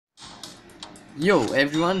Yo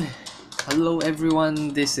everyone, hello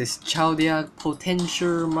everyone, this is Chowdia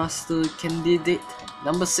Potential Master Candidate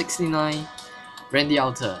number 69, Randy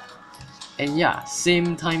Alter. And yeah,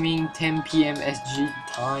 same timing, 10 p.m. SG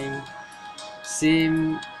time,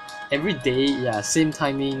 same every day, yeah, same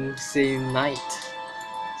timing, same night,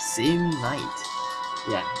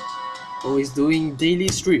 yeah, always doing daily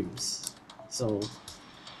streams. So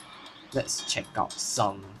let's check out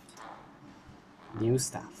some new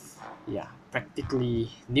stuff. Yeah, practically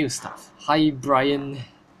new stuff. Hi Brian.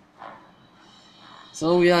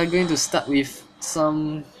 So we are going to start with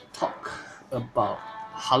some talk about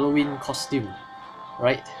Halloween costume,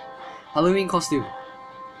 right? Halloween costume.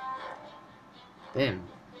 Damn,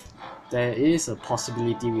 there is a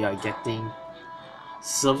possibility we are getting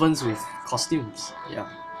servants with costumes. Yeah.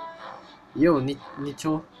 Yo,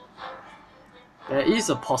 Nicho. There is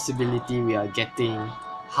a possibility we are getting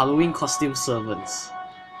Halloween costume servants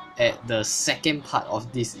at the second part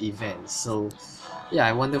of this event. So, yeah,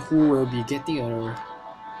 I wonder who will be getting a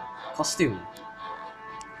costume.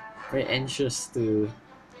 Very anxious to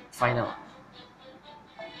find out.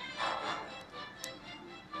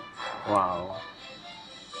 Wow.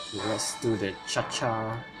 Okay, let's do the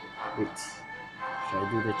cha-cha. Wait, should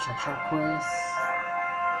I do the cha-cha quest?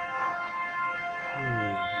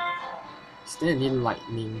 Is there any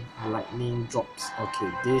lightning drops?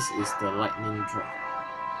 Okay, this is the lightning drop.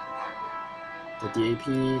 The DAP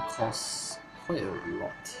costs quite a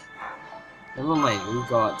lot. Never mind, we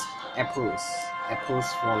got apples.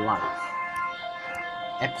 Apples for life.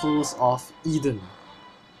 Apples of Eden.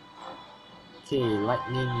 Okay,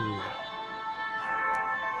 lightning.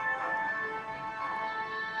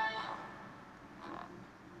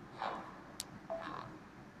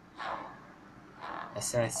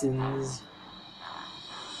 Assassins.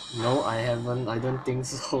 No, I haven't. I don't think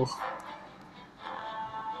so.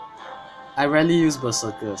 I rarely use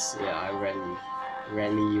berserkers. Yeah, I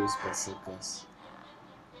rarely use berserkers.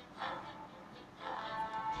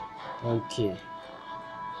 Okay.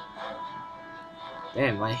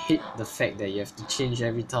 Damn, I hate the fact that you have to change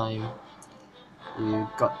every time you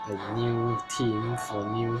got a new team for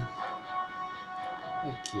new.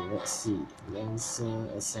 Okay, let's see. Lancer,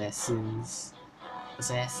 assassins.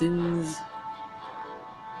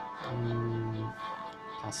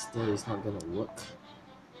 Caster is not gonna work.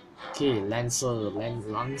 Okay, Lancer.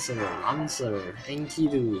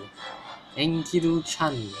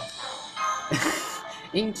 Enkidu-chan.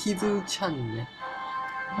 Enkidu-chan.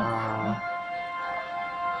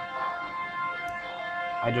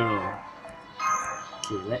 I don't know.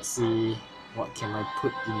 Okay, let's see what can I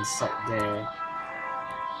put inside there.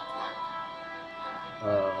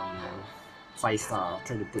 5 star. I'll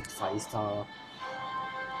try to put 5 star.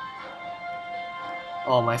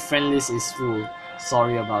 Oh, my friend list is full.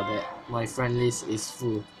 Sorry about that. My friend list is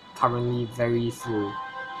full. Currently very full.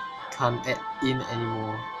 Can't add in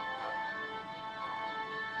anymore.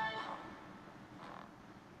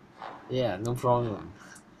 Yeah, no problem.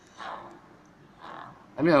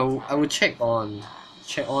 I mean, I will check on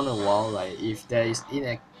a while, like if there is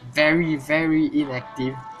very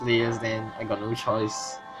inactive players, then I got no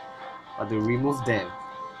choice but to remove them.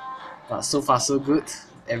 But so far so good.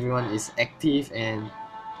 Everyone is active and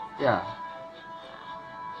yeah.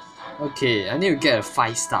 Okay, I need to get a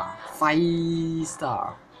 5 star. 5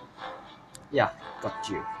 star. Yeah, got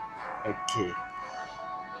you. Okay.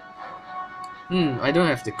 I don't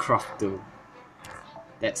have the craft though.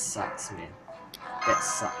 That sucks, man. That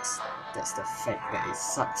sucks. That's the fact that it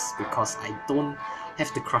sucks because I don't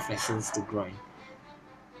have the craft lessons to grind.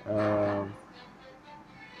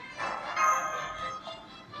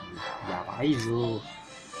 やばいぞ。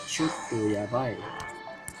ちょっとやばい。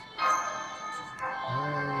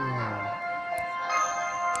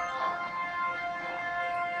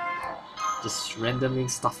Just randomly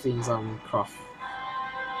stuffing some craft.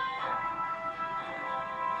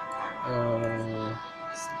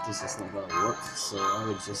 This is not gonna work, so I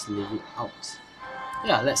will just leave it out.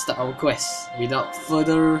 Yeah, let's start our quest. Without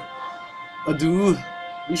further ado,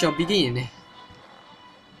 we shall begin.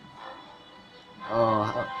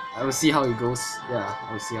 I will see how it goes. Yeah,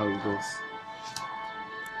 I will see how it goes.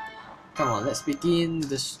 Come on, let's begin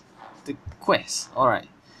the quest. Alright.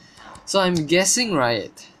 So I'm guessing,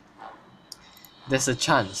 right, there's a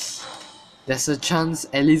chance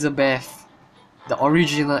Elizabeth, the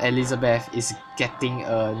original Elizabeth, is getting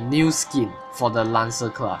a new skin for the Lancer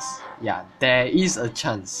class. Yeah, there is a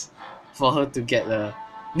chance for her to get a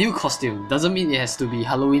new costume. Doesn't mean it has to be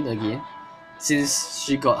Halloween again, since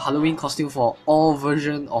she got Halloween costume for all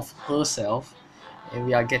version of herself, and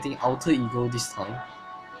we are getting alter ego this time.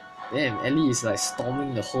 Damn, Ellie is like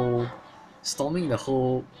storming the whole storming the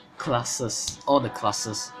whole classes, all the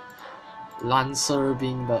classes. Lancer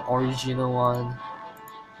being the original one,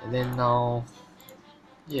 and then now,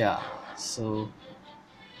 yeah. So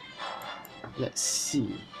let's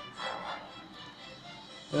see.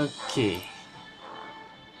 Okay.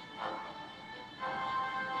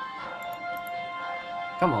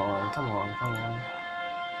 Come on, come on, come on.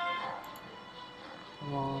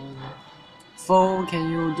 Come on. Foe, can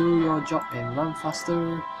you do your job and run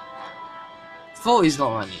faster? Foe is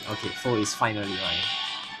not running. Okay, Foe is finally running.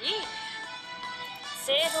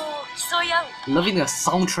 Loving the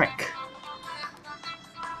soundtrack.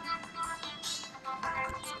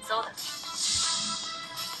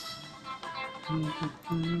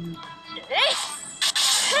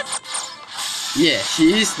 Yeah,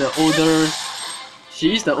 she is the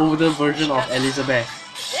older version of Elizabeth.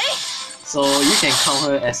 So you can count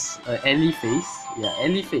her as Ellie face. Yeah,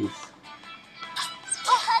 Ellie face.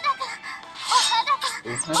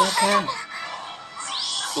 Ohadaka.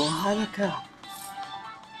 Ohadaka.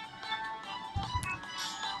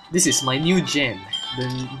 This is my new jam.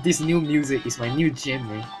 This new music is my new jam,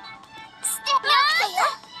 man.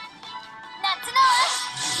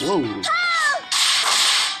 Whoa.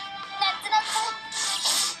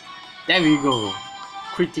 There we go.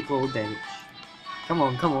 Critical damage. Come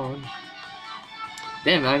on, come on.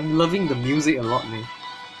 Damn, I'm loving the music a lot, man.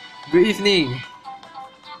 Good evening.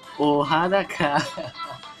 Ohadaka.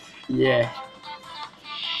 Yeah.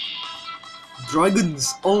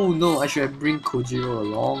 Dragons! Oh no, I should have bring Kojiro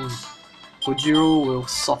along. Kojiro will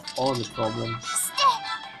solve all the problems.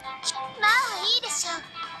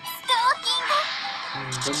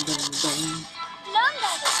 Dun, dun, dun.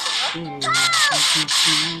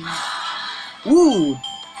 Ooh!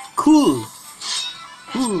 Cool!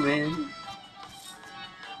 Cool, man.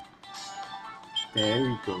 There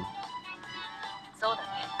we go.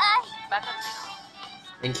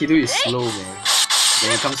 Enkidu is slow, man.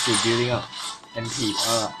 When it comes to building up MP.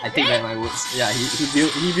 I take back my words. Yeah, he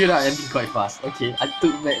built up MP quite fast. Okay, I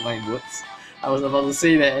took back my words. I was about to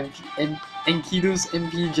say that Enkidu's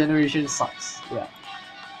MP generation sucks. Yeah.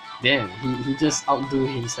 Damn, he just outdo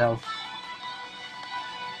himself.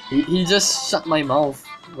 He just shut my mouth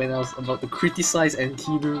when I was about to criticize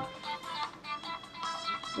Enkidu.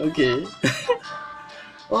 Okay.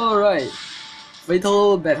 Alright.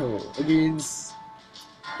 Fatal battle against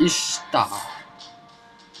Ishtar.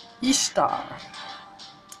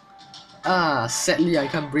 Sadly I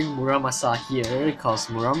can't bring Muramasa here because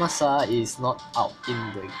Muramasa is not out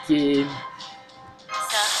in the game.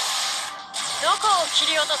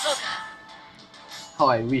 How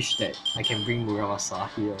I wish that I can bring Muramasa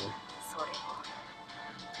here.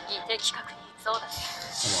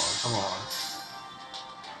 Come on.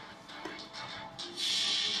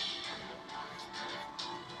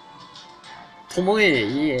 Tomoe,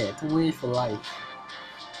 yeah, Tomoe for life.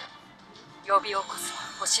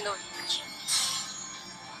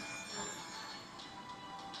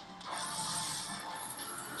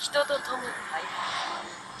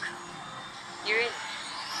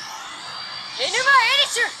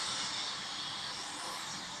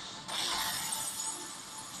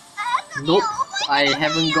 Nope, I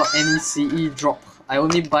haven't got any CE drop. I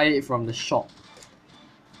only buy it from the shop,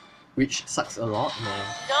 which sucks a lot, man.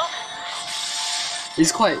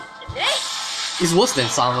 It's worse than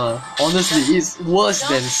summer. Honestly, it's worse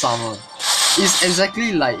than summer. It's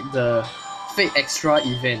exactly like the fake extra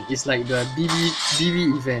event. It's like the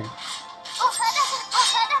BB event.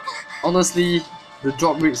 Honestly, the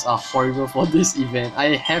drop rates are horrible for this event.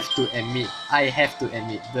 I have to admit,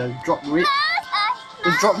 the drop rate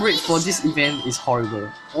for this event is horrible.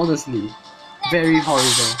 Honestly, very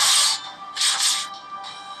horrible.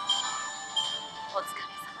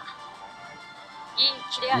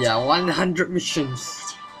 Yeah, 100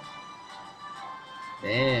 missions.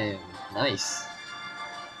 Damn, nice.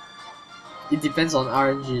 It depends on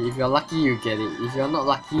RNG. If you're lucky, you get it. If you're not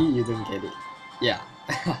lucky, you don't get it. Yeah.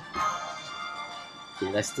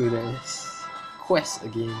 Okay, let's do this quest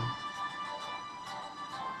again.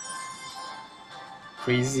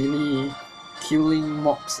 Crazily killing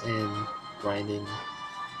mobs and grinding.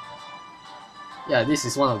 Yeah, this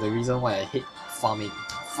is one of the reasons why I hate farming.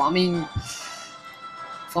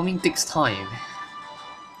 Farming takes time.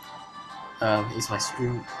 Is my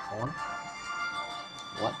stream on?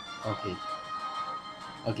 What?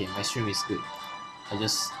 Okay, my stream is good. I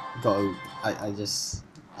just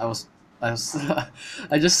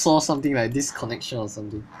I just saw something like disconnection or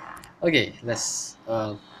something. Okay, let's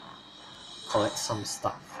collect some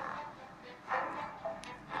stuff.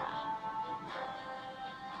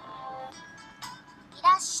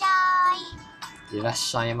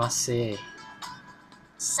 Irashaimase.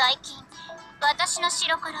 最近私の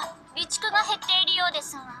城から備蓄が減っているようで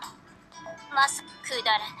すが、まさく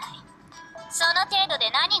だらない。その程度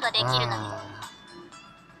で何ができるのよ。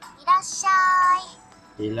いらっしゃ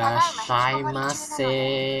い。いらっしゃいま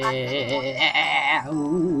せ。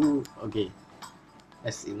Okay,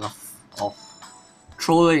 that's enough of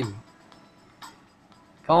trolling.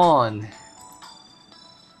 Come on.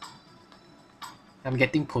 I'm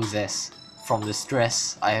getting possessed from the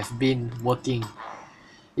stress I have been working.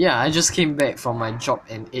 Yeah, I just came back from my job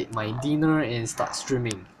and ate my dinner and start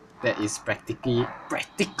streaming. That is practically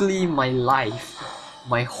my life.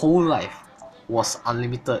 My whole life was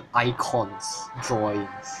unlimited icons,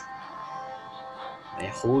 drawings. My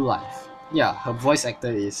whole life. Yeah, her voice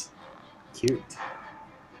actor is cute.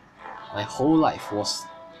 My whole life was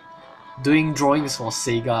doing drawings for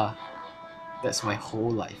Sega. That's my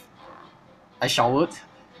whole life. I showered,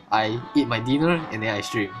 I eat my dinner, and then I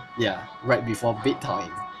stream. Yeah, right before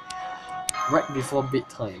bedtime. Right before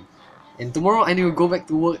bedtime. And tomorrow I need to go back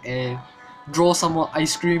to work and draw some more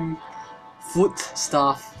ice cream, food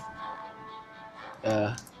stuff.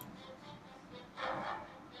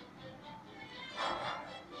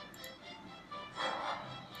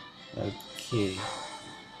 Okay.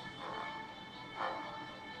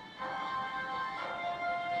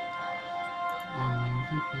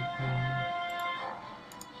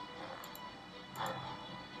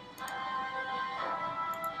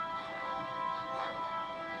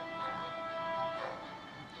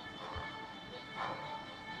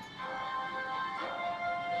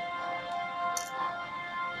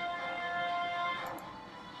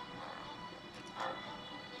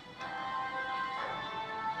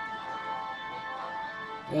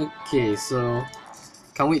 Okay, so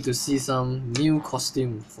can't wait to see some new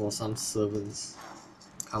costume for some servants.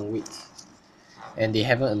 Can't wait. And they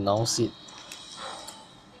haven't announced it.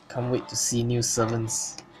 Can't wait to see new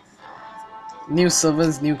servants. New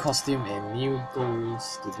servants, new costume, and new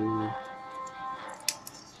goals to do.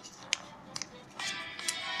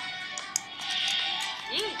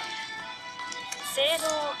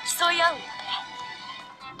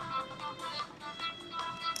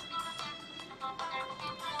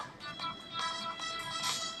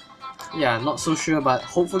 Yeah, not so sure, but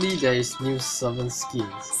hopefully there is new servant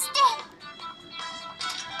skins.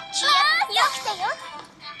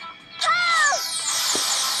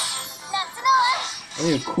 I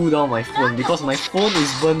need to cool down my phone because my phone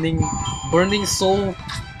is burning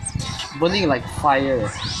like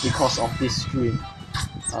fire because of this stream.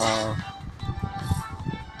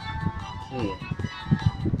 Okay.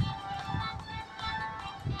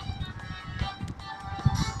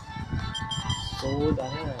 そうだね。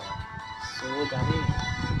そうだね。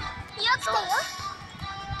気をつけよ。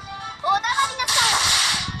お黙りなさい。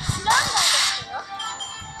ランナーですよ。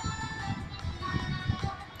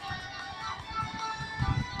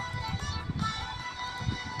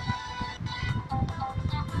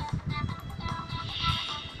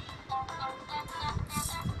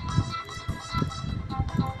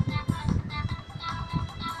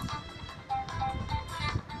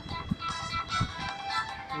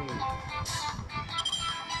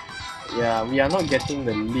Yeah, we are not getting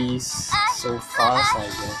the list so fast, I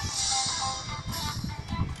guess.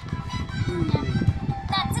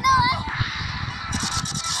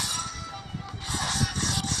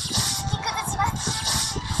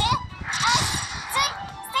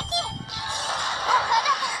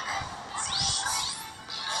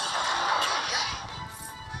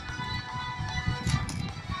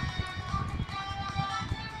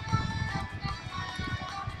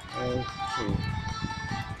 Okay.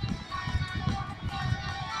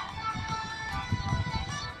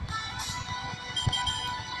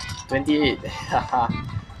 $28. Haha.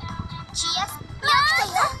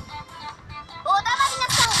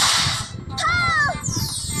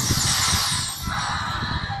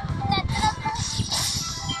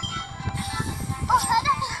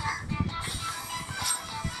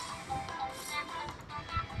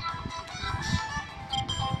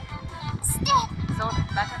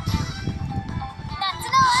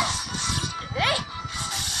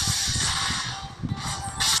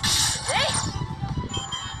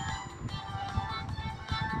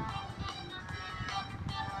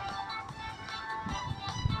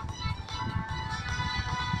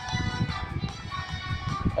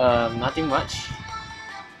 Nothing much.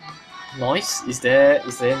 Noise? Is there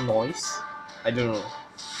noise? I don't know.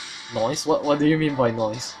 Noise? What do you mean by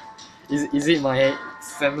noise? Is it my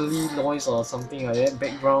family noise or something like that?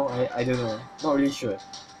 Background? I don't know. Not really sure.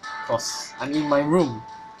 Cause I'm in my room.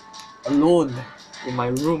 Alone. In my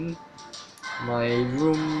room. My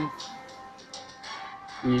room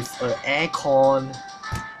with an aircon.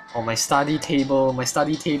 on my study table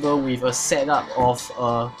with a setup of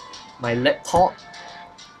my laptop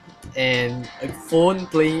and a phone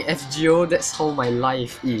playing FGO. That's how my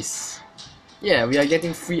life is. Yeah, we are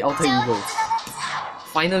getting free alter egos.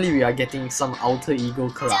 Finally, we are getting some alter ego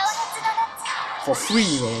class for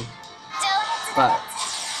free, man. But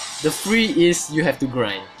the free is you have to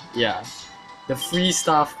grind. Yeah, the free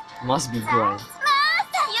stuff must be grind.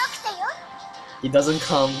 It doesn't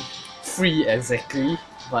come free exactly,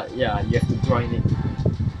 but yeah, you have to grind it.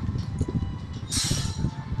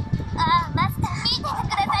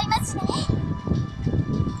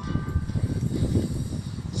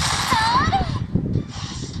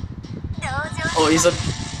 Oh, it's a.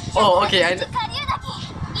 Oh, okay. Okay,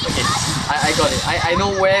 I got it. I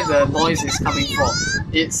know where the noise is coming from.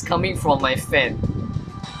 It's coming from my fan.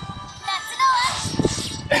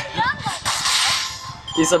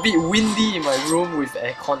 It's a bit windy in my room with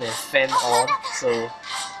aircon and fan on, so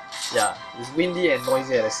yeah, it's windy and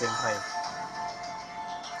noisy at the same time.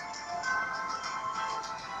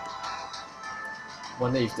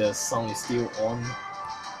 Wonder if the sound is still on.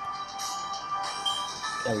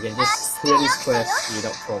 Yeah, we can just clear this quest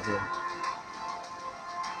without problem.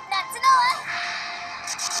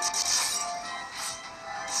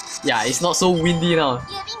 Yeah, it's not so windy now.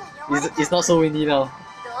 It's not so windy now.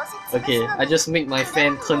 Okay, I just make my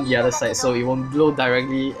fan turn the other side so it won't blow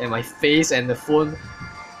directly at my face and the phone.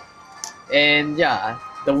 And yeah,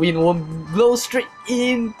 the wind won't blow straight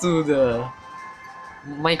into the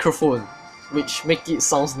microphone, which make it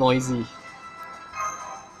sounds noisy.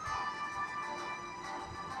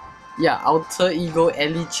 Yeah, alter ego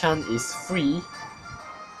Ellie-chan is free.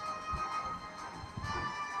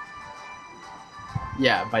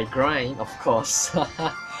 Yeah, by grind, of course.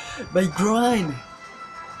 By grind!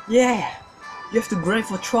 Yeah! You have to grind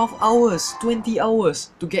for 12 hours, 20 hours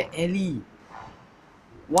to get Ellie.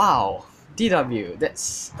 Wow! DW,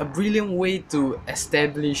 that's a brilliant way to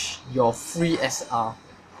establish your free SR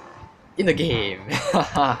in the game.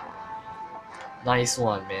 Nice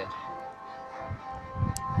one, man.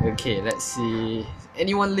 Okay, let's see.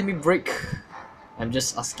 Anyone limit break? I'm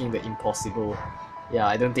just asking the impossible. Yeah,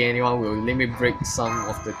 I don't think anyone will limit break some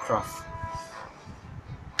of the craft.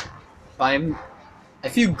 But I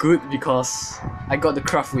feel good because I got the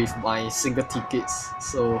craft with my single tickets.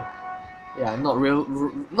 So yeah, I'm not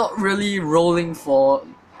really rolling for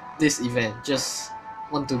this event. Just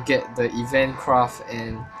want to get the event craft,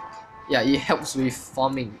 and yeah, it helps with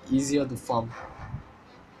farming. Easier to farm.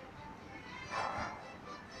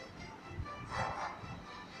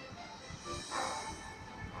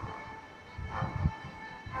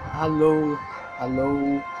 Hello,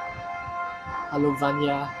 hello, hello,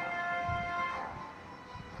 Vanya.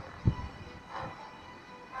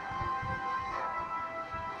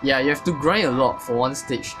 Yeah, you have to grind a lot for one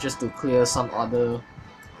stage just to clear some other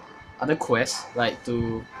quests, like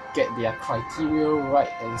to get their criteria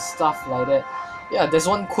right and stuff like that. Yeah, there's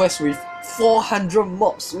one quest with 400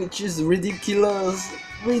 mobs, which is ridiculous.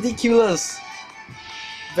 Ridiculous.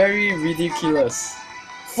 Very ridiculous.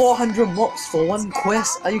 400 mobs for one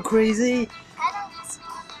quest? Are you crazy?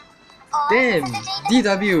 Damn,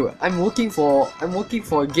 DW, I'm working for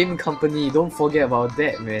a game company. Don't forget about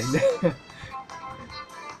that, man.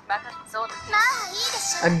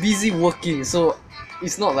 I'm busy working, so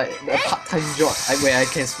it's not like a part-time job where I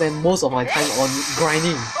can spend most of my time on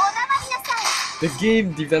grinding. The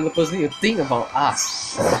game developers need to think about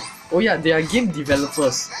us. Oh yeah, they are game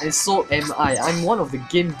developers, and so am I. I'm one of the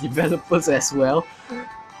game developers as well.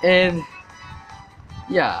 And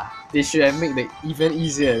yeah, they should have made the event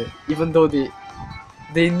easier, even though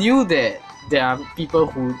they knew that there are people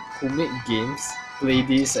who make games play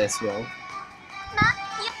this as well.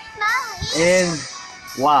 And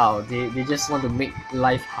wow, they just want to make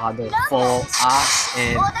life harder for us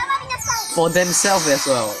and for themselves as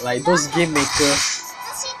well. Like those game makers,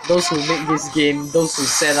 those who make this game, those who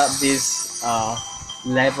set up this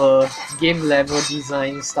game level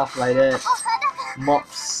design, stuff like that,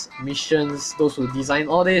 mobs, missions, those who design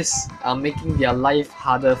all this are making their life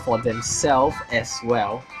harder for themselves as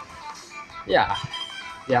well. Yeah,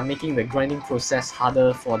 they are making the grinding process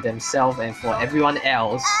harder for themselves and for everyone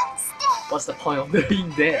else. What's the point of doing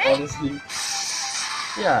that, honestly?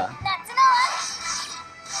 Yeah,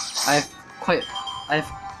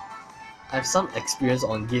 I've some experience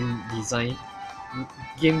on game design,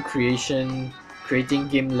 game creation, creating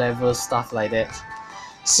game levels, stuff like that.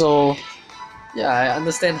 So yeah, I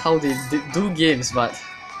understand how they do games, but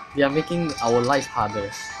they are making our life harder.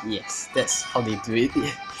 Yes, that's how they do it.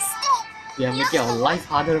 They are making our life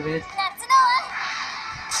harder, man.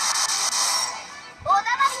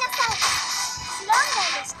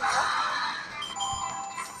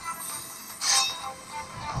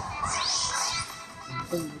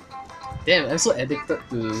 Damn, I'm so addicted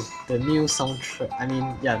to the new soundtrack. I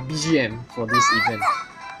mean, yeah, BGM for this event.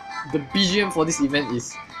 The BGM for this event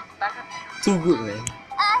is too good, man.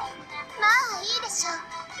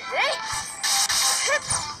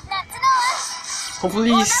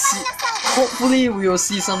 Hopefully we will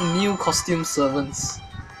see some new costume servants,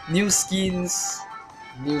 new skins,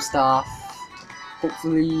 new stuff.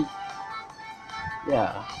 Hopefully,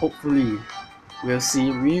 yeah, hopefully we will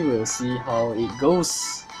see how it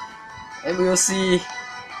goes, and we will see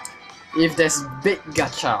if there's big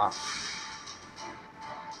gacha.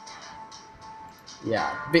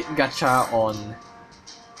 Yeah, big gacha on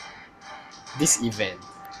this event.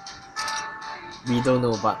 We don't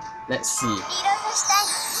know, but let's see.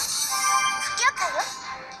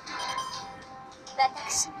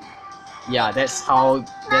 Yeah, that's how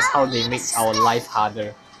they make our life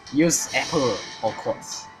harder. Use apple or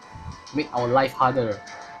quartz. Make our life harder.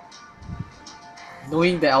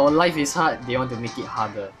 Knowing that our life is hard, they want to make it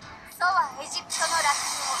harder.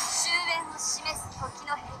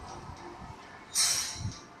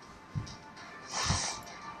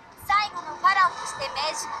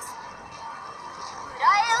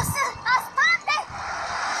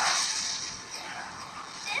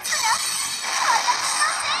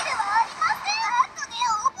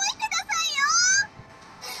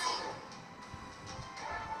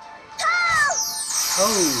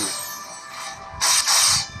 Oh.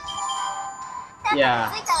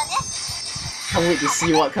 Yeah. Can't wait to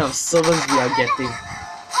see what kind of servants we are getting.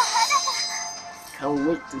 Can't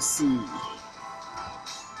wait to see.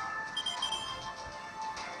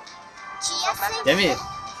 Damn it.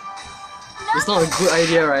 It's not a good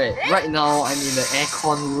idea, right? Right now I'm in the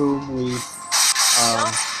aircon room with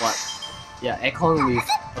what? Yeah, aircon with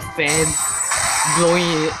a fan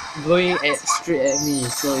blowing straight at me,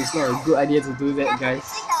 so it's not a good idea to do that, guys.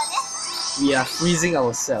 We are freezing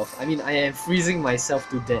ourselves. I mean, I am freezing myself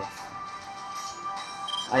to death.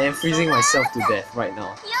 I am freezing myself to death right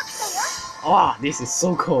now. Oh, this is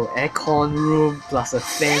so cold. Aircon room plus a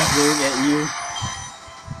fan blowing at you.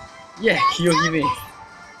 Yeah, Kiyohime.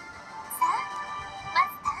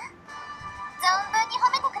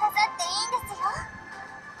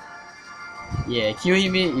 Yeah,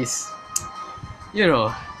 Kiyohime is, you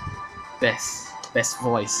know, best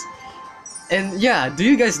voice. And yeah, do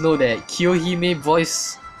you guys know that Kiyohime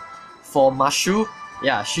voiced for Mashu?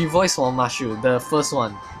 Yeah, she voiced for Mashu, the first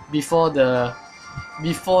one, before the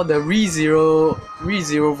ReZero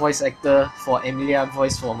voice actor for Emilia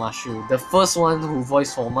voiced for Mashu. The first one who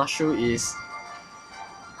voiced for Mashu is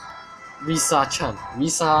Risa-chan.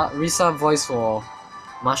 Risa voiced for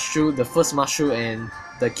Mashu, the first Mashu, and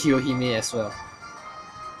the Kiyohime as well.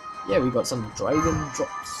 Yeah, we got some dragon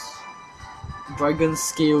drops. Dragon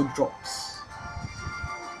scale drops.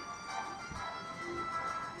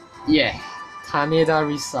 Yeah, Taneda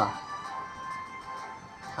Risa.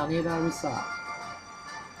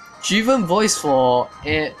 She even voiced for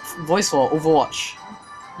Overwatch.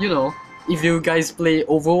 You know, if you guys play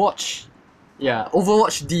Overwatch, yeah,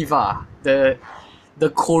 Overwatch Diva, the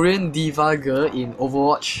Korean diva girl in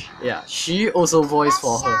Overwatch, yeah, she also voiced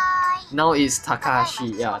for her. Now it's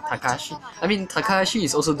Takahashi, yeah, Takahashi. I mean, Takahashi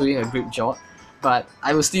is also doing a great job, but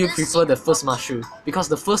I will still prefer the first Mashu, because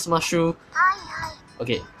the first Mashu.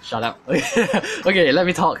 Okay, shut up. Okay, let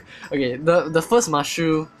me talk. Okay, the first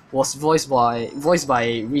Mashu was voiced by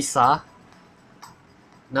Risa.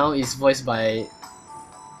 Now it's voiced by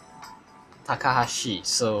Takahashi.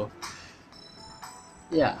 So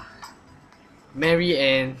yeah, Mary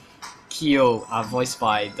and Kyo are voiced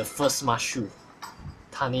by the first Mashu,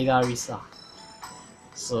 Taneda Risa.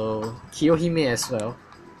 So Kiyohime as well.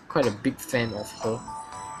 Quite a big fan of her.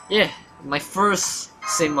 Yeah, my first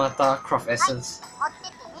Semata Craft Essence.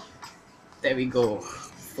 There we go.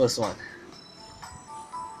 First one.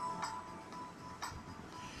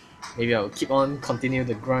 Maybe I'll keep on continue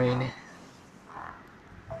the grind.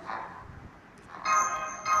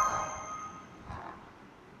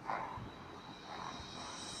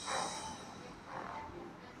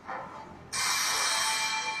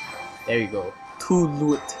 There we go. Two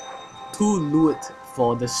loot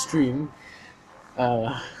for the stream.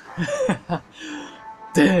 Damn.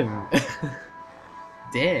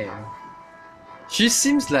 Damn. She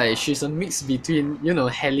seems like she's a mix between, you know,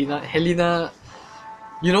 Helena.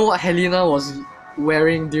 You know what Helena was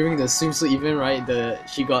wearing during the swimsuit event, right?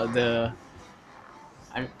 She got the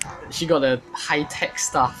high-tech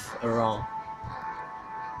stuff around.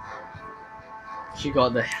 She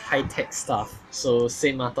got the high-tech stuff. So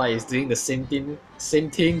Saint Mata is doing the same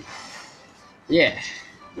thing. Yeah.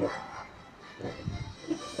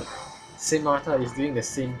 Saint Martha is doing the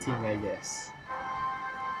same thing, I guess.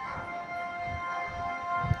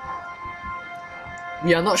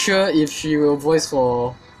 We are not sure if she will voice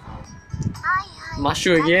for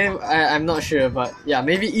Mashu again. I'm not sure, but yeah,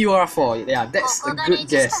 maybe ER4. Yeah, that's a good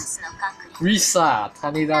guess. Risa,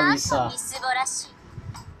 Taneda Risa.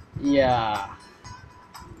 Yeah.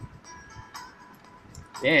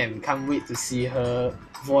 Damn, can't wait to see her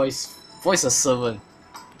voice a servant.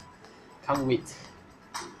 Can't wait.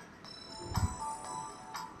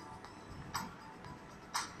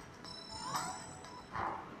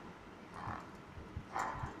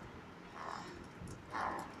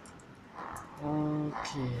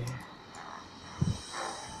 Okay.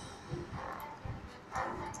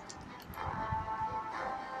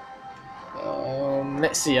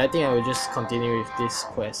 Let's see. I think I will just continue with this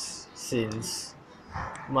quest since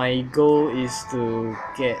my goal is to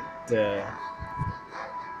get the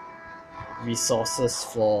resources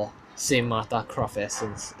for Saint Martha Craft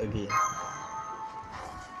Essence again.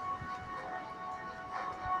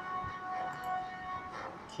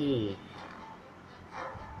 Okay.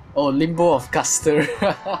 Oh, Limbo of Custer.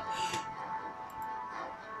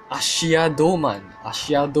 Ashiadoman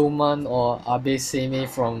or Abe Seimei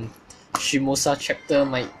from Shimosa chapter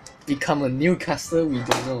might become a new caster. We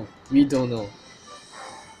don't know.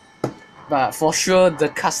 But for sure, the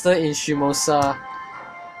caster in Shimosa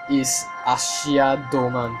is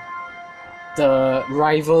Ashiadoman, the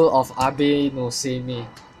rival of Abe no Seimei.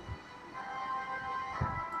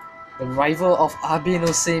 The rival of Abe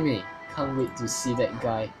no Seimei. Can't wait to see that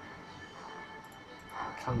guy.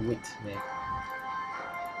 Can't wait, man.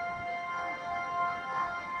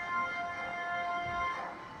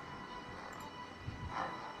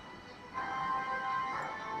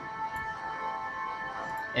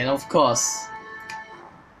 And of course,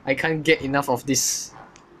 I can't get enough of this.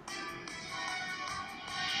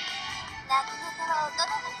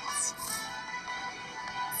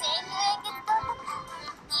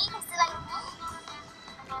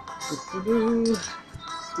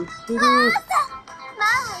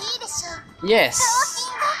 Yes.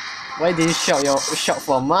 Why did you shout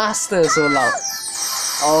for master so loud?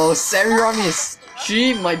 Oh, Semiramis.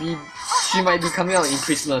 She might be coming out in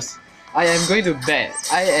Christmas. I am going to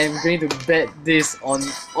bet this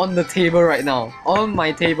on the table right now. On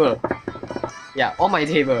my table. Yeah, on my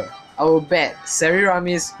table. I will bet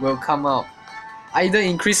Semiramis will come out either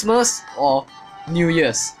in Christmas or New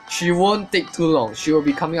Year's. She won't take too long. She will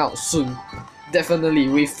be coming out soon. Definitely.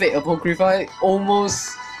 With Fate Apocrypha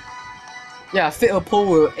almost. Yeah, Fate Apo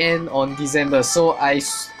will end on December, so I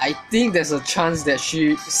think there's a chance that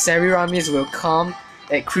Semiramis will come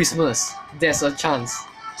at Christmas. There's a chance.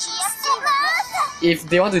 If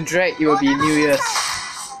they want to drag, it will be New Year's.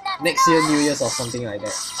 Next year New Year's or something like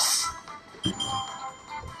that.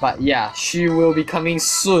 But yeah, she will be coming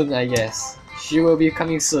soon, I guess. She will be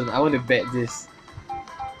coming soon. I want to bet this.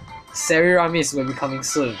 Semiramis will be coming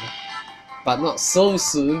soon. But not so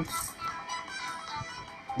soon.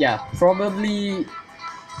 Yeah, probably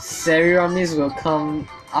Semiramis will come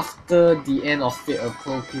after the end of Fate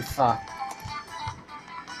Apocrypha.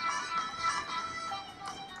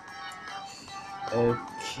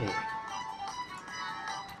 Okay.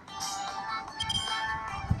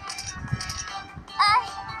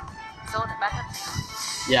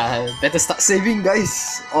 Yeah, better start saving,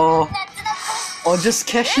 guys, or just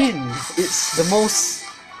cash in. It's the most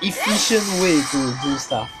efficient way to do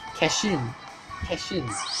stuff. Cash in.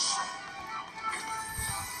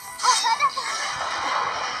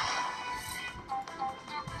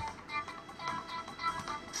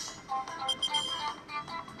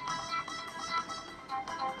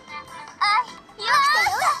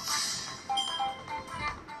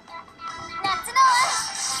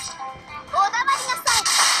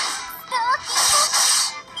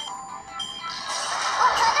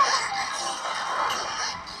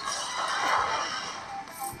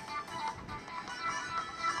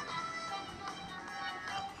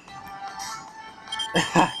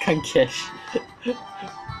 Can't cash.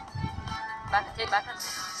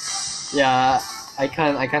 Yeah, I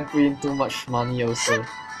can't put in too much money also.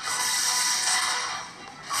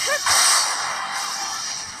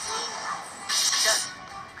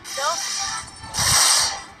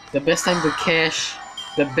 The best time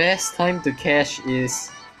to cash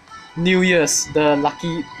is New Year's,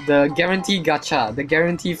 the guarantee gacha, the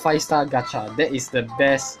guarantee 5-star gacha. That is the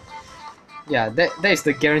best. Yeah, that is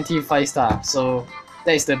the guarantee 5-star. So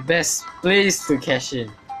that is the best place to cash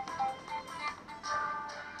in.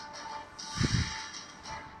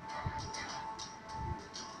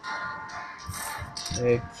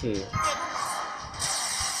 Okay.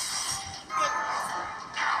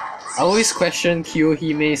 I always question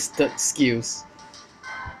Kiyohime's third skills.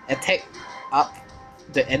 Attack up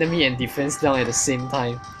the enemy and defense down at the same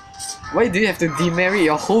time. Why do you have to demerit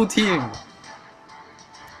your whole team?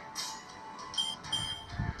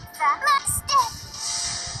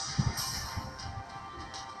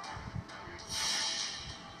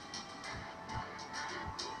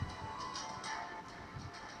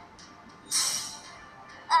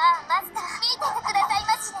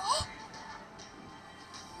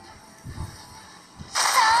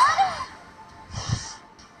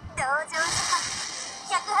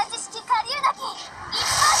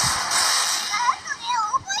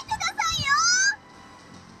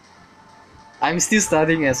 I'm still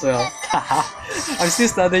studying as well. I'm still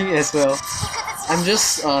studying as well. I'm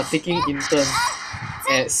just taking intern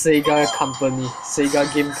at Sega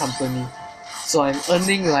Game Company. So I'm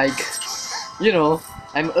earning like, you know,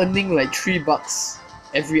 I'm earning like $3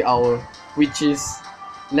 every hour, which is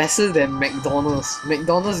lesser than McDonald's.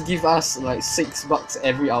 McDonald's give us like $6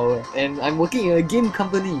 every hour, and I'm working in a game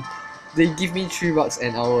company. They give me $3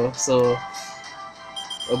 an hour, so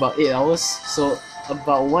about 8 hours. So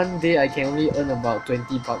about one day I can only earn about $20.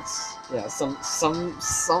 Yeah,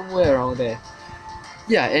 somewhere around there.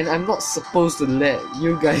 Yeah, and I'm not supposed to let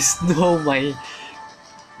you guys know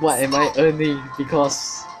what am I earning,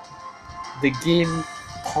 because the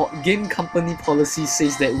game company policy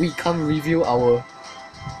says that we can't reveal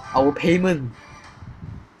our payment.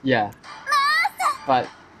 Yeah, but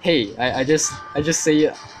hey, I just say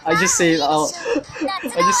it. I just say it out.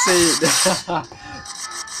 I just say it.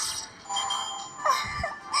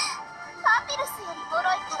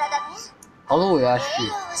 How long will I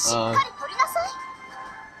stream?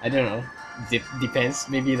 I don't know. Depends.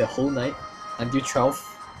 Maybe the whole night until 12.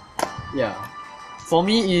 Yeah. For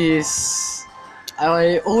me is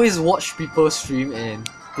I always watch people stream and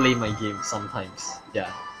play my game sometimes.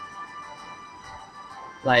 Yeah.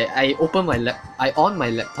 Like I on my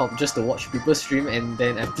laptop just to watch people stream, and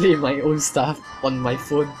then I play my own stuff on my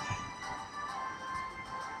phone.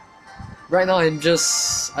 Right now I'm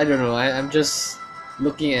just, I don't know, I'm just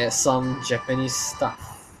looking at some Japanese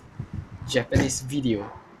stuff. Japanese video.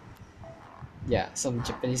 Yeah, some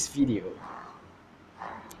Japanese video.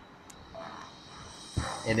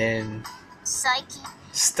 And then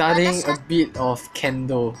studying a bit of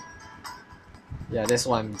kendo. Yeah, that's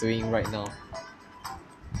what I'm doing right now.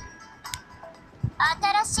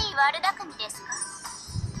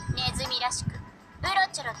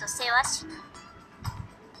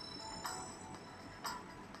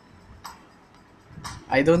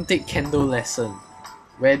 I don't take kendo lesson.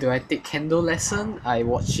 Where do I take kendo lesson? I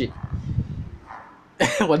watch it.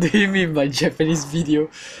 What do you mean by Japanese video?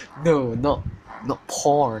 No, not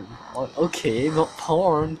porn. Okay, not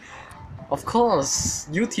porn. Of course,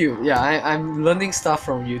 YouTube. Yeah, I'm learning stuff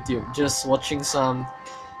from YouTube. Just watching some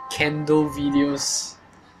kendo videos.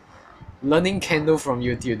 Learning kendo from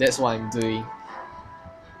YouTube. That's what I'm doing.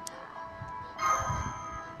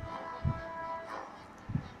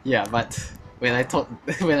 Yeah, but when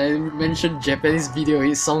I mention Japanese video,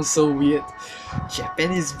 it sounds so weird.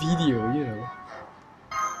 Japanese video, you know.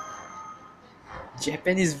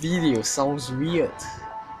 Japanese video sounds weird.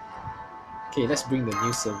 Okay, let's bring the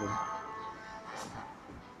new server.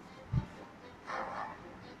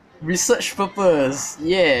 Research purpose,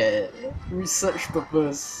 yeah. Research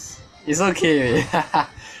purpose. It's okay, man.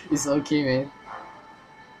 It's okay, man.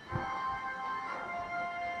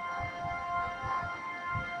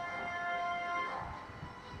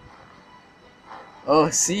 Oh,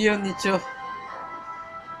 see you, Nicho.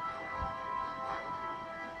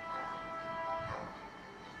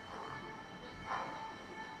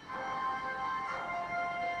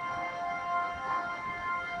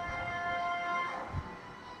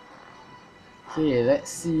 Okay, let's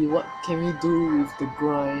see what can we do with the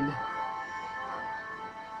grind.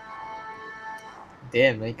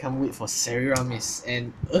 Damn, I can't wait for Semiramis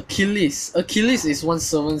and Achilles. Achilles is one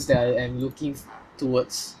servant that I am looking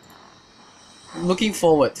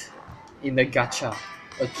forward in the gacha.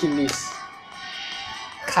 Achilles.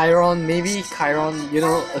 Chiron, maybe Chiron, you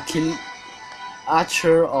know, Achilles,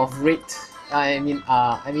 Archer of Red. I mean,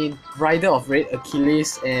 Rider of Red,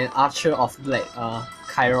 Achilles, and Archer of Black,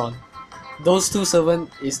 Chiron. Those two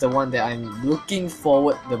servants is the one that I'm looking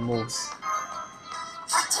forward the most.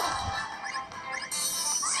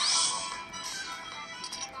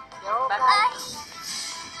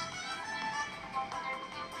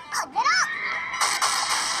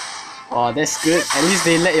 Oh, that's good. At least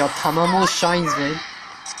they let your Tamamo shines, man.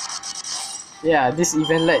 Yeah, this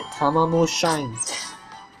event let Tamamo shines.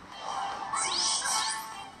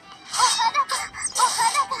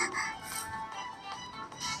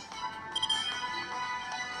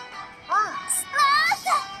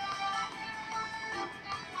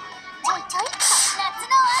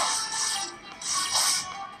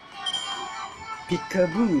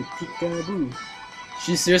 Peekaboo, peekaboo.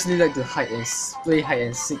 She seriously like to play hide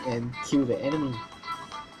and seek and kill the enemy.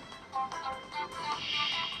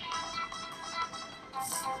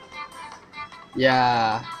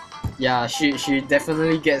 Yeah, yeah, she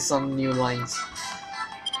definitely gets some new lines.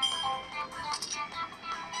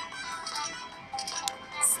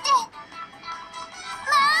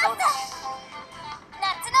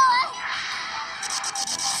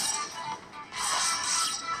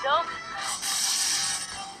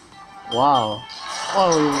 Wow.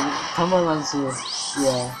 Oh, Tama Lancer.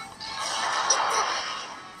 Yeah.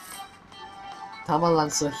 Tama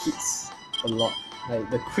Lancer hits a lot.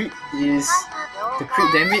 Like the crit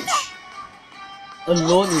damage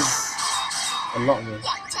alone is a lot, man.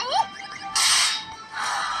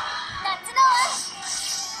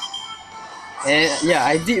 And yeah,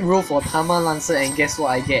 I did roll for Tama Lancer and guess what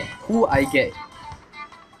I get? Who I get?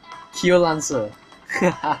 Kyo Lancer.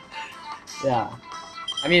 Yeah.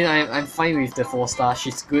 I mean, I'm fine with the 4-star.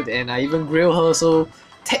 She's good, and I even grill her, so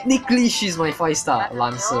technically she's my 5-star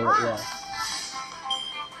Lancer. Yeah.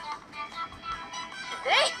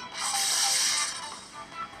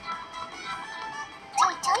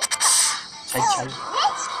 Chai Chai.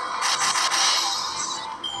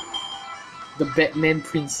 The Batman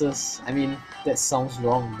Princess. I mean, that sounds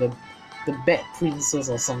wrong. The Bat Princess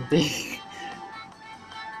or something.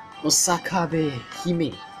 Osakabe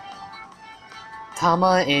Hime.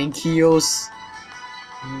 Tama and Kyo's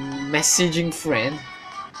messaging friend.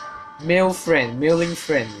 Mailing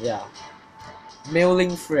friend, yeah.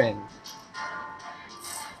 Mailing friend.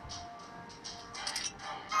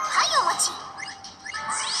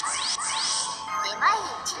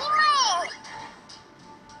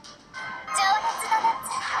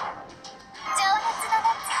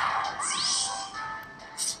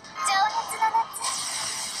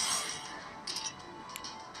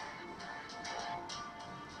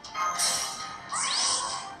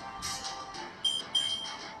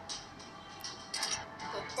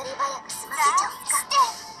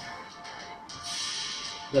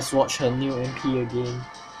 Let's watch her new MP again.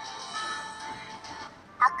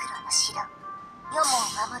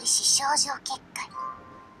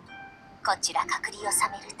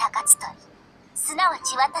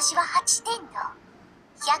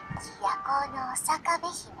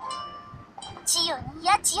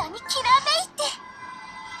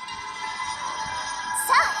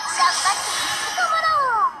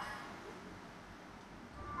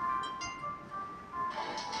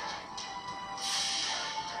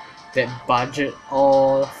 That budget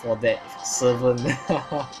all for that servant.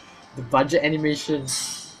 The budget animation.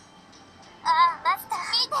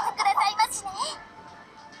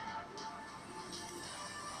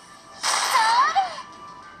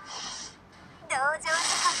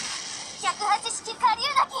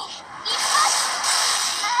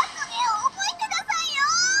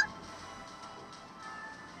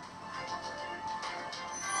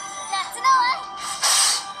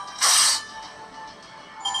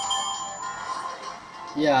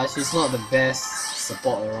 Yeah, she's not the best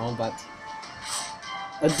support around, but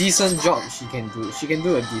a decent job she can do. She can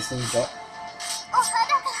do a decent job.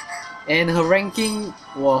 And her ranking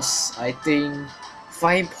was, I think,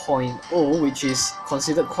 5.0, which is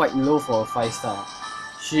considered quite low for a 5-star.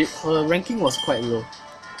 Her ranking was quite low.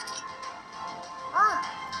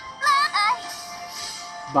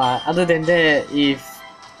 But other than that, if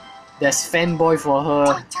there's fanboy for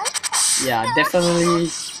her, yeah, definitely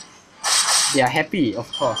they are happy,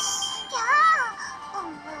 of course.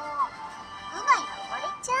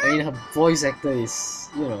 I mean, her voice actor is,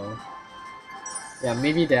 you know, yeah,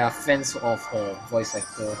 maybe they are fans of her voice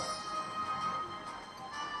actor.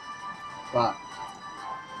 But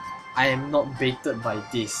I am not baited by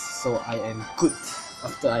this, so I am good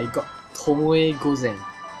after I got Tomoe Gozen.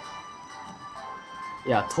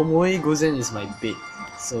 Yeah, Tomoe Gozen is my bait,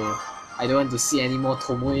 so I don't want to see any more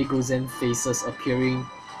Tomoe Gozen faces appearing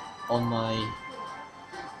on my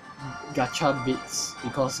gacha baits,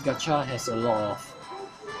 because gacha has a lot of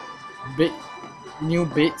new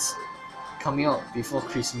baits coming out before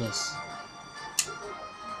Christmas.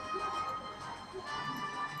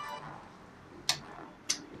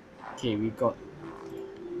 Okay, we got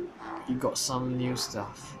some new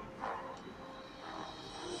stuff.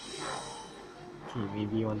 Okay,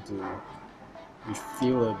 maybe you want to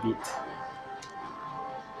refill a bit.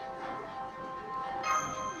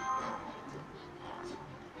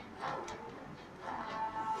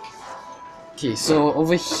 Okay, so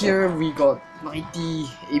over here we got 90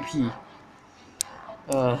 AP.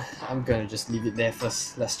 I'm gonna just leave it there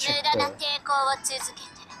first. Let's check the...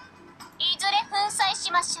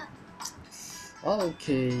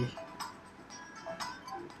 Okay.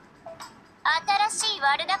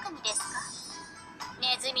 悪巧みですか？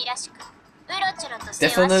ネズミらしくうろちょろとせ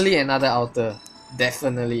わし Definitely another outer.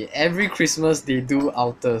 Definitely. Every Christmas they do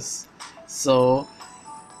outers. So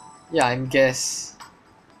yeah, I guess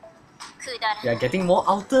くだら we な are い。 getting more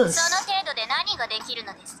そ outers. の程度で何ができる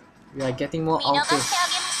のです。 We are getting more 見逃して outers. あ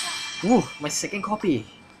げましょう。 Ooh, my second copy.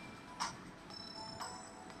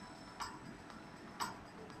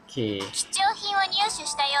 Okay, 貴重品を入手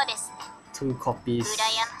したようですね。 2 copies.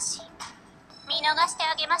 羨ましい。見逃して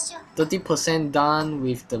あげましょう。 30% done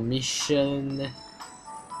with the mission.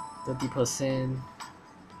 30%.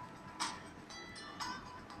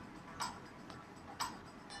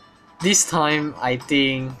 This time, I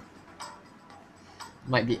think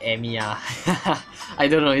might be Emiya. I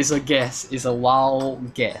don't know. It's a guess. It's a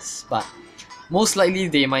wild guess, but most likely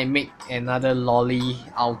they might make another lolly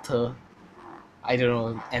outer. I don't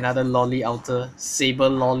know, another lolly outer, saber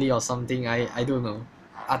lolly or something. I don't know.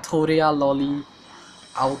 Artoria lolly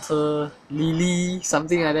outer lily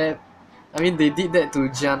something like that. I mean they did that to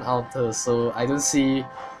Jan outer, so I don't see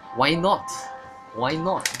why not. Why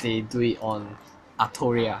not they do it on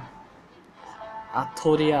Artoria.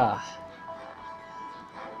 Artoria.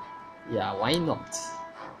 Yeah, why not?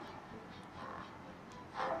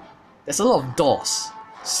 There's a lot of doors.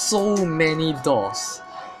 So many doors.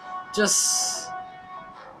 Just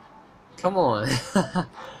come on.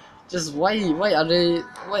 Just why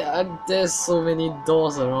are there so many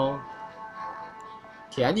doors around?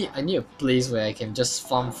 Okay, I need a place where I can just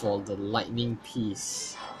farm for the lightning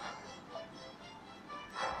piece.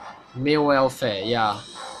 Male welfare, yeah.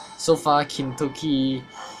 So far Kentucky.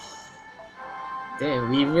 Damn,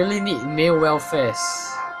 we really need male welfares.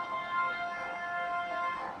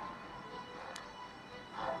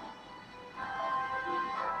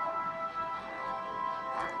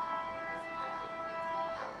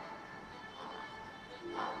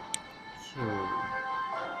 Okay.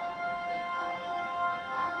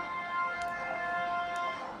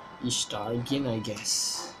 Ishtar again, I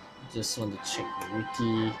guess. Just want to check the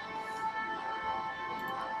wiki.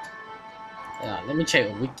 Yeah, let me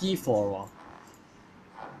check the wiki for a while.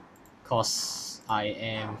 Cause I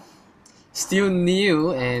am still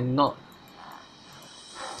new and not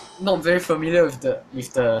very familiar with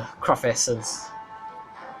the craft essence.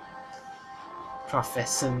 Craft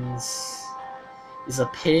essence is a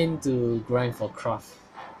pain to grind for craft.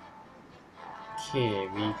 Okay,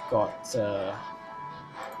 we got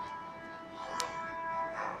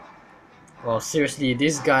well, seriously,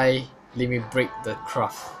 this guy let me break the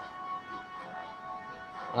craft.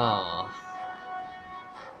 Ah.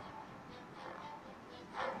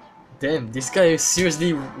 Damn, this guy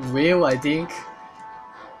seriously will, I think.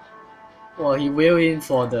 Well, he will in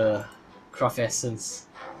for the craft essence.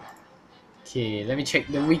 Okay, let me check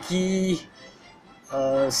the wiki.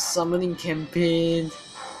 Summoning campaign.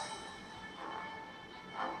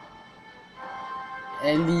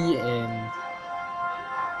 Ellie and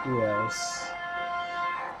who else?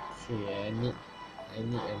 Okay, I need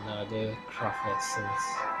another craft essence.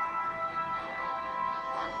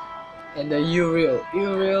 And the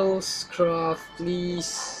Uriel's craft,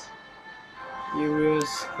 please.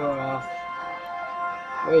 Uriel's craft.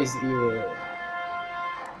 Where is Uriel?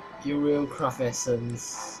 Uriel craft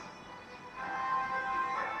essence.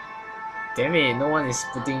 Damn it, no one is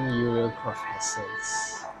putting Uriel craft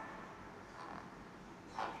essence.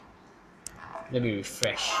 Let me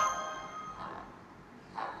refresh.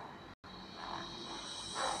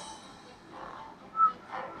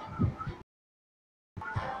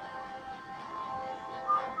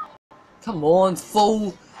 Come on,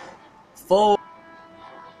 full.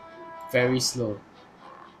 Very slow.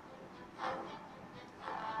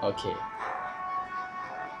 Okay.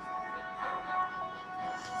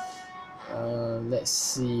 Let's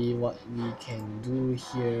see what we can do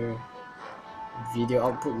here. Video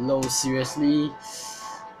output low, seriously.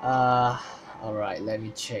 Alright, let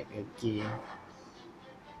me check again.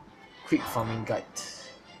 Quick farming guide.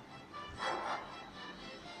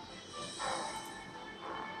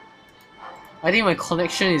 I think my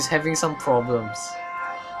connection is having some problems.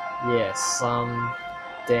 Yes, some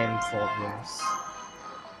damn problems.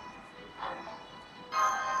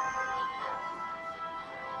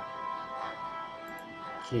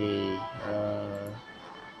 Okay,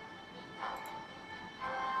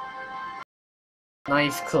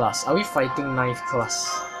 knife class. Are we fighting knife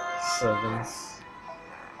class servants?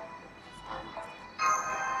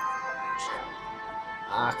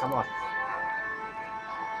 Ah, come on.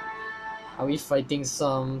 Are we fighting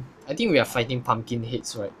some... I think we are fighting pumpkin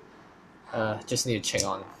heads, right? Just need to check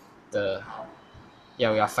on the...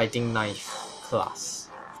 Yeah, we are fighting knife class.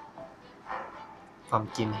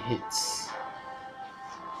 Pumpkin heads.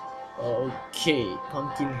 Okay,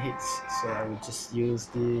 pumpkin hits. So I will just use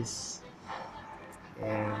this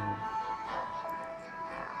and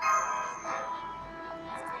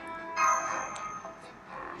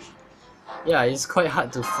yeah, it's quite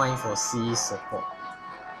hard to find for CE support.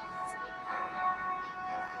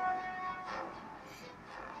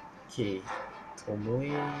 Okay,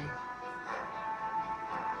 Tomoe.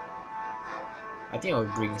 I think I'll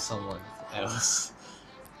bring someone else.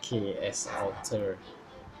 Okay, as alter.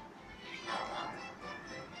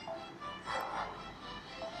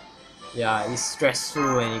 Yeah, it's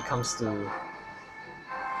stressful when it comes to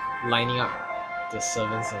lining up the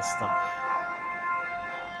servants and stuff.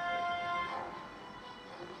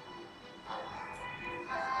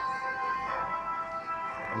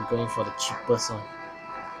 I'm going for the cheapest one.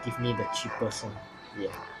 Give me the cheapest one.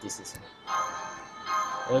 Yeah, this is it.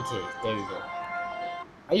 Okay, there we go.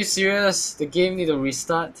 Are you serious? The game need to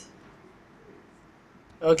restart?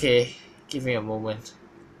 Okay, give me a moment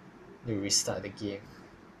to restart the game.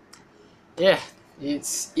 Yeah,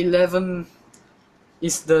 it's 11.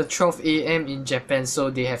 It's the 12 a.m. in Japan, so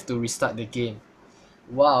they have to restart the game.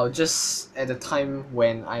 Wow, just at the time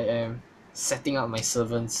when I am setting up my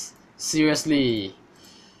servants. Seriously.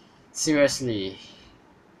 Seriously.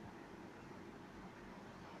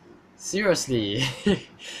 Seriously.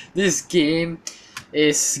 This game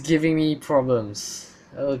is giving me problems.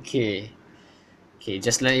 Okay. Okay,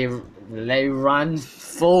 just let it run.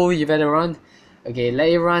 Full, you better run. Okay, let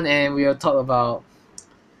it run and we'll talk about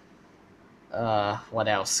what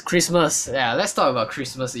else? Christmas. Yeah, let's talk about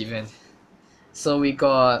Christmas event. So we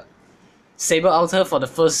got Saber Altar for the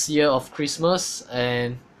first year of Christmas,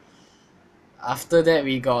 and after that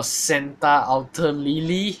we got Santa Altar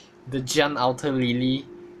Lily, the Jan Altar Lily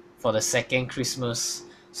for the second Christmas.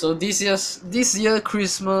 So this year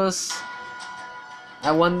Christmas,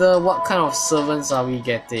 I wonder what kind of servants are we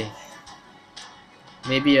getting.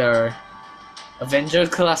 Maybe a Avenger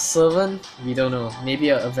class servant? We don't know. Maybe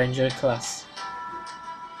a Avenger class.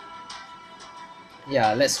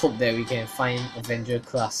 Yeah, let's hope that we can find Avenger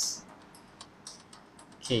class.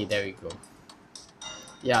 Okay, there we go.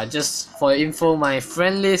 Yeah, just for info, my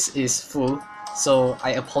friend list is full, so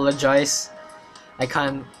I apologize.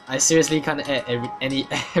 I seriously can't add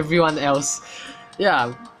everyone else.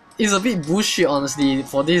 Yeah, it's a bit bullshit honestly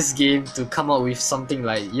for this game to come up with something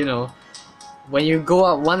like, you know, when you go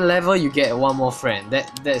up one level you get one more friend.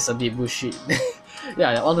 That's a bit bullshit.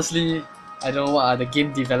 Yeah, honestly, I don't know what the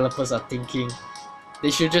game developers are thinking.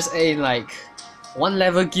 They should just add in like one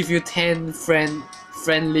level give you 10 friend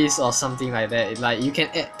list or something like that. Like you can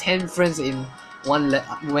add 10 friends in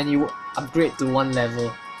when you upgrade to one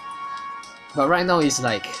level. But right now it's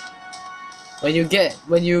like when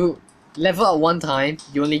you level up one time,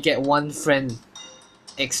 you only get one friend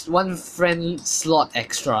slot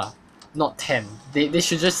extra, not 10. They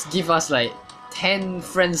should just give us like 10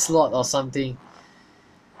 friend slot or something.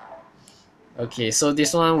 Okay, so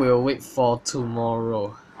this one we'll wait for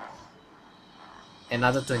tomorrow.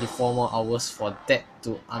 Another 24 more hours for that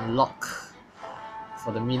to unlock.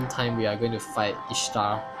 For the meantime, we are going to fight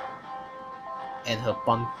Ishtar and her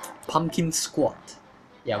pumpkin squad.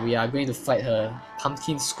 Yeah, we are going to fight her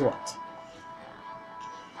pumpkin squad.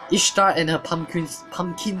 Ishtar and her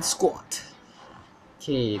pumpkin squad.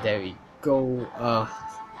 Okay, there we go.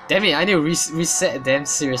 Damn it! I need to reset them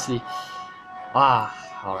seriously.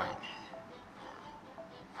 Alright.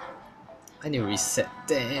 I need to reset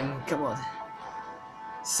them. Come on.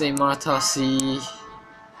 Sematasi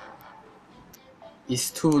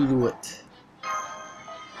is too lured.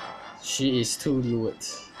 She is too lured.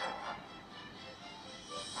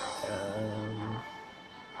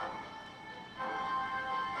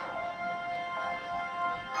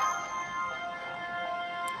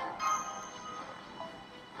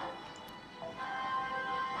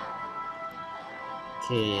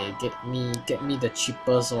 Okay, get me the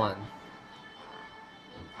cheapest one.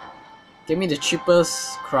 Get me the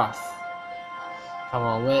cheapest craft. Come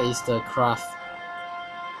on, where is the craft?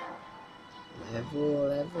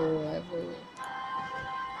 Level.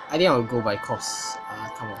 I think I'll go by cost.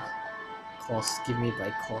 Come on. Cost, give me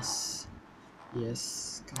by cost.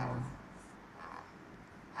 Yes, come on.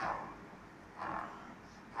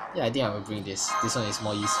 Yeah, I think I will bring this. This one is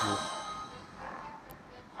more useful.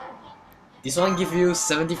 This one give you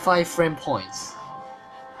 75 frame points.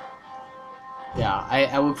 Yeah,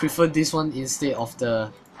 I would prefer this one instead of the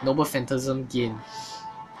Noble Phantasm gain.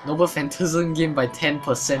 Noble Phantasm gain by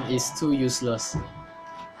 10% is too useless.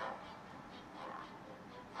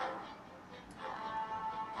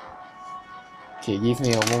 Okay, give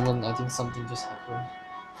me a moment. I think something just happened.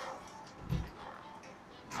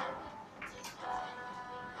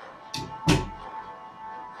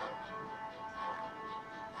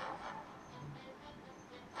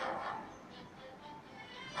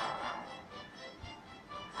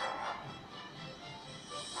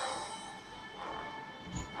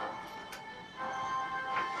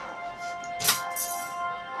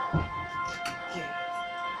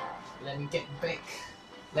 get back.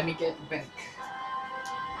 Let me get back.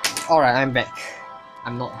 Alright, I'm back.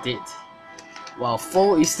 I'm not dead. Wow,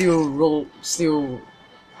 Foe is still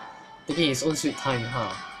taking his own sweet time,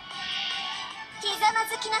 huh?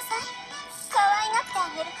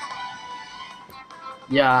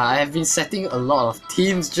 Yeah, I have been setting a lot of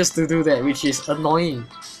teams just to do that, which is annoying.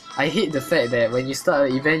 I hate the fact that when you start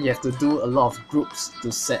an event, you have to do a lot of groups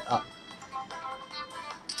to set up.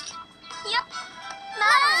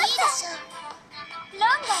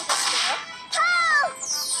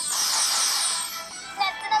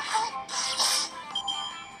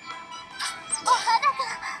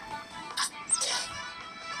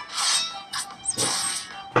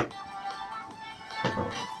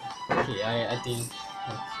 Okay, I think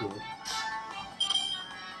okay.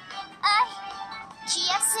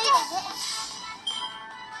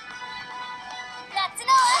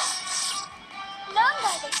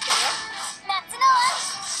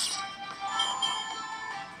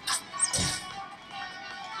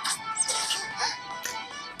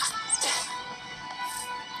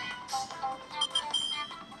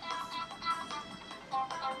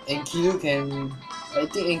 Enkidu can... I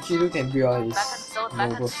think Enkidu can build out his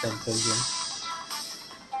Noble Phantasm.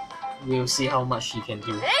 We'll see how much he can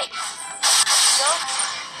do.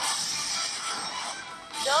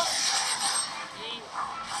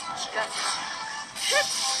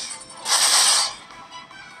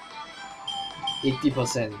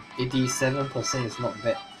 %, 87% is not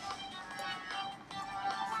bad.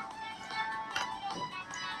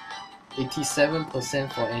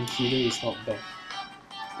 87% for Enkidu is not bad.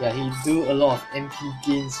 Yeah, he do a lot of MP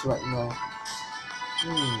gains right now.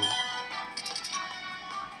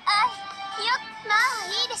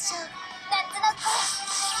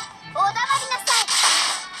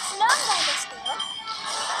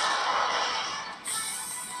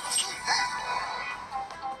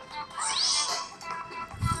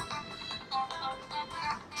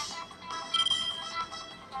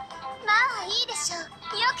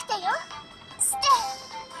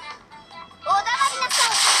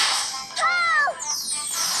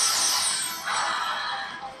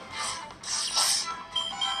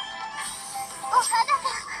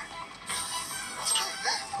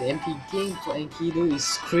 The MP gain for Enkidu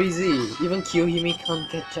is crazy. Even Kiyohime can't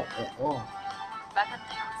catch up at all.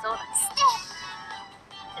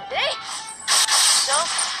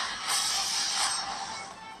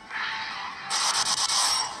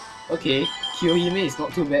 Okay, Kiyohime is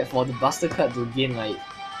not too bad for the Buster card to gain like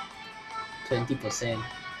 20%.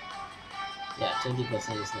 Yeah, 20%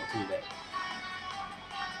 is not too bad.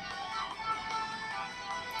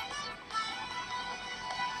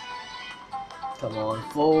 Come on,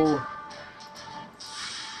 Foe.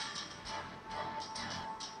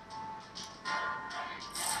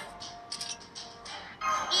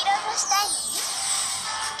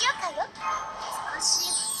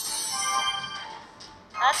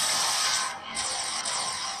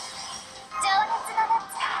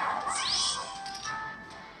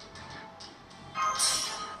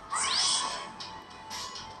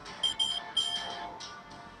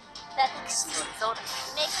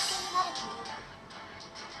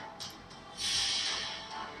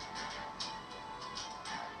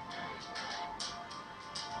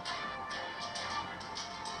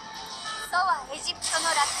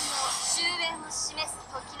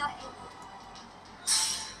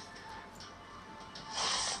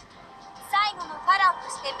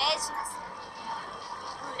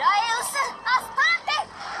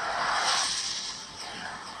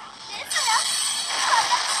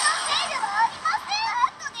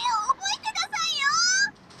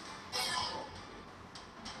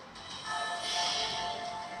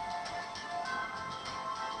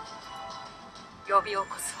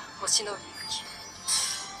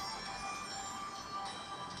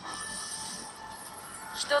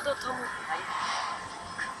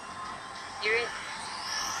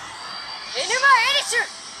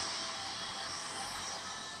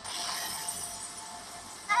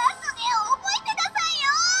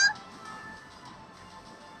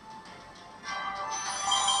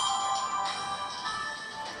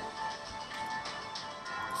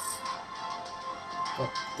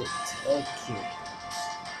 Okay.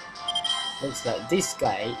 Looks like this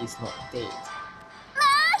guy is not dead.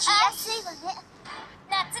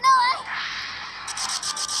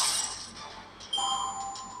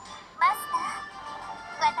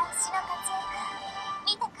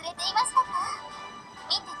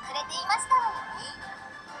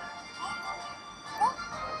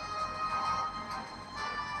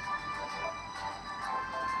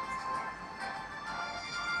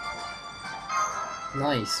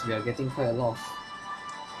 Nice, we are getting quite a lot of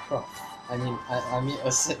craft I mean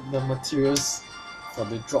accept the materials for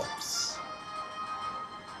the drops.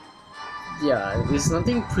 Yeah, it's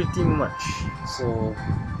nothing pretty much. So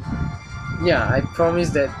yeah, I promise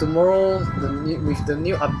that tomorrow with the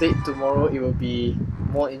new update tomorrow it will be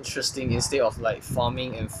more interesting instead of like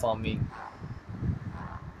farming and farming.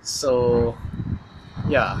 So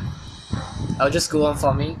yeah, I'll just go on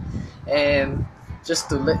farming, and just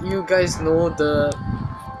to let you guys know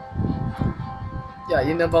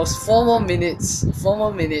in about 4 more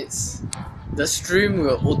minutes the stream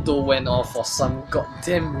will auto went off for some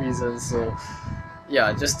goddamn reason. So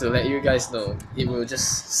yeah, just to let you guys know, it will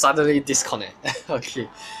just suddenly disconnect. Okay,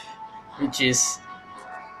 which is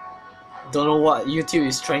don't know what YouTube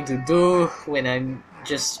is trying to do when I'm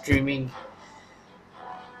just streaming.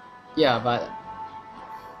 Yeah, but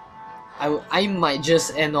I might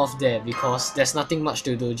just end off there because there's nothing much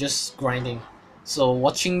to do, just grinding. So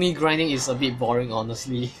watching me grinding is a bit boring,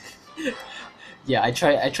 honestly. Yeah, I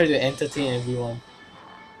try to entertain everyone.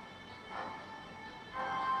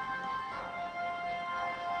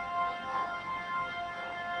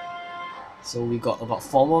 So we got about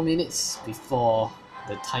 4 more minutes before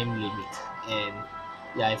the time limit, and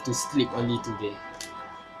yeah, I have to sleep early today.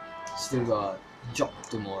 Still got job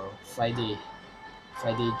tomorrow, Friday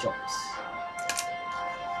jobs.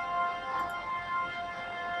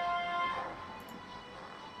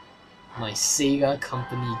 My Sega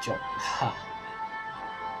company job. Ha.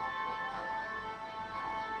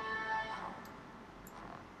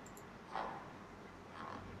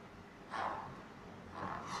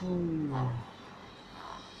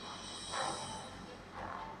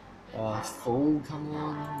 Foe, come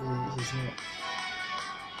on. He's not.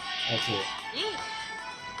 Okay. いい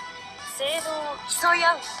性能を競い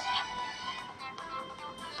合う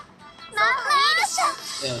まあいいでしょ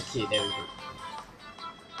Yeah, okay, there we go.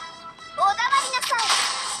 おだまりなさい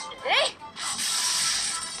えい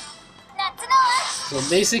夏の So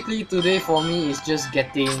basically today for me is just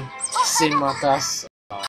getting Semiramis